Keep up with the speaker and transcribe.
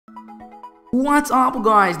What's up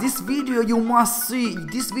guys, this video you must see.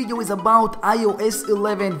 This video is about iOS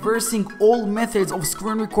 11 versing all methods of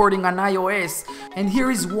screen recording on iOS, and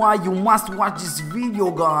here is why you must watch this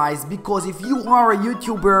video guys, because if you are a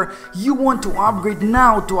YouTuber you want to upgrade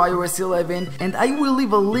now to iOS 11, and I will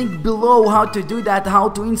leave a link below how to do that, how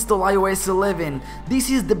to install iOS 11. This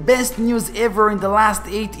is the best news ever in the last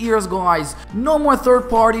 8 years guys. No more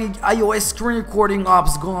third-party iOS screen recording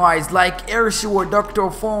apps guys, like AirShow or Dr.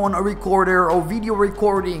 Phone or Recorder or video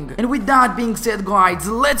recording. And with that being said guys,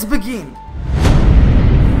 let's begin.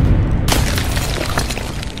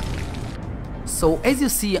 So as you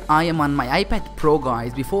see, I am on my iPad Pro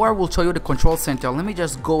guys. Before I will show you the control center, let me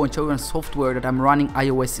just go and show you the software that I'm running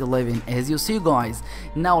iOS 11. As you see guys,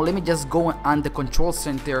 now let me just go on the control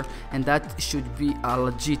center, and that should be a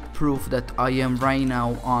legit proof that I am right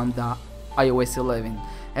now on the iOS 11.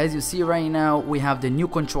 As you see right now, we have the new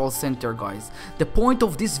control center guys. The point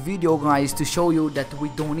of this video guys is to show you that we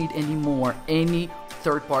don't need anymore any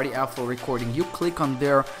third-party app for recording. You click on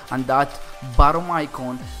there, on that bottom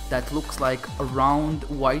icon that looks like a round,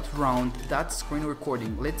 white round, that's screen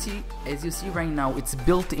recording. Let's see, as you see right now, it's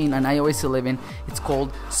built in on iOS 11. It's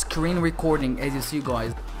called screen recording, as you see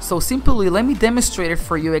guys. So simply let me demonstrate it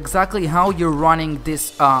for you exactly how you're running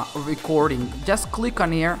this recording. Just click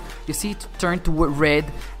on here, you see it turn to red.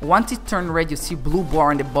 Once it turns red, you see blue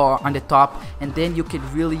bar on the top, and then you can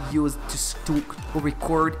really use to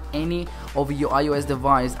record any of your iOS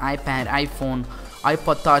device, iPad, iPhone,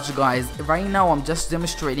 iPod Touch guys. Right now I'm just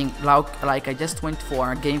demonstrating like I just went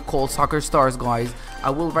for a game called Soccer Stars guys.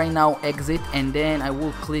 I will right now exit, and then I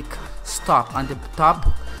will click stop on the top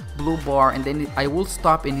blue bar, and then I will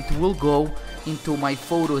stop and it will go into my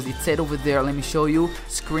photos. It said over there, let me show you,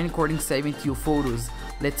 screen recording saving to your photos.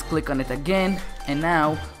 Let's click on it again, and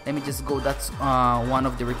now let me just go. That's one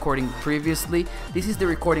of the recording previously. This is the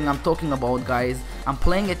recording I'm talking about guys. I'm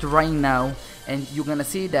playing it right now, and you're gonna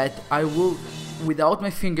see that I will, without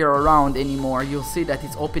my finger around anymore, you'll see that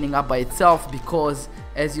it's opening up by itself, because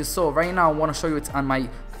as you saw right now, I want to show you it's on my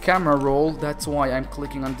camera roll. That's why I'm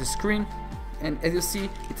clicking on the screen, and as you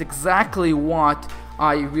see, it's exactly what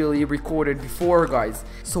I really recorded before guys.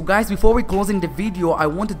 So guys, before we closing the video, I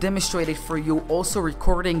want to demonstrate it for you, also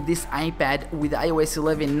recording this iPad with iOS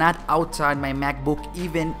 11, not outside my MacBook,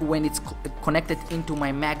 even when it's connected into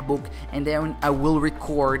my MacBook, and then I will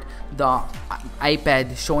record the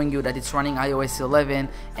iPad showing you that it's running iOS 11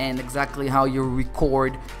 and exactly how you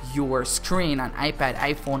record your screen on iPad,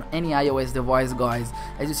 iPhone, any iOS device guys.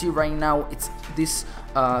 As you see right now, it's this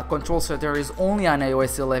control center is only on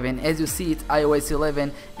iOS 11. As you see, it's iOS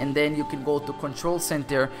 11, and then you can go to control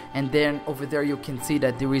center, and then over there you can see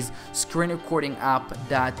that there is screen recording app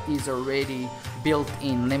that is already built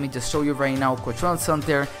in. Let me just show you right now, control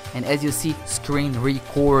center, and as you see, screen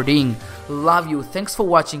recording. Love you, thanks for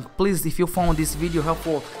watching. Please, if you found this video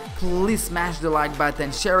helpful, please smash the like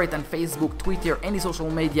button, share it on Facebook, Twitter, any social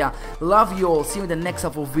media. Love you all, see you in the next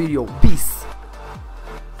video. Peace.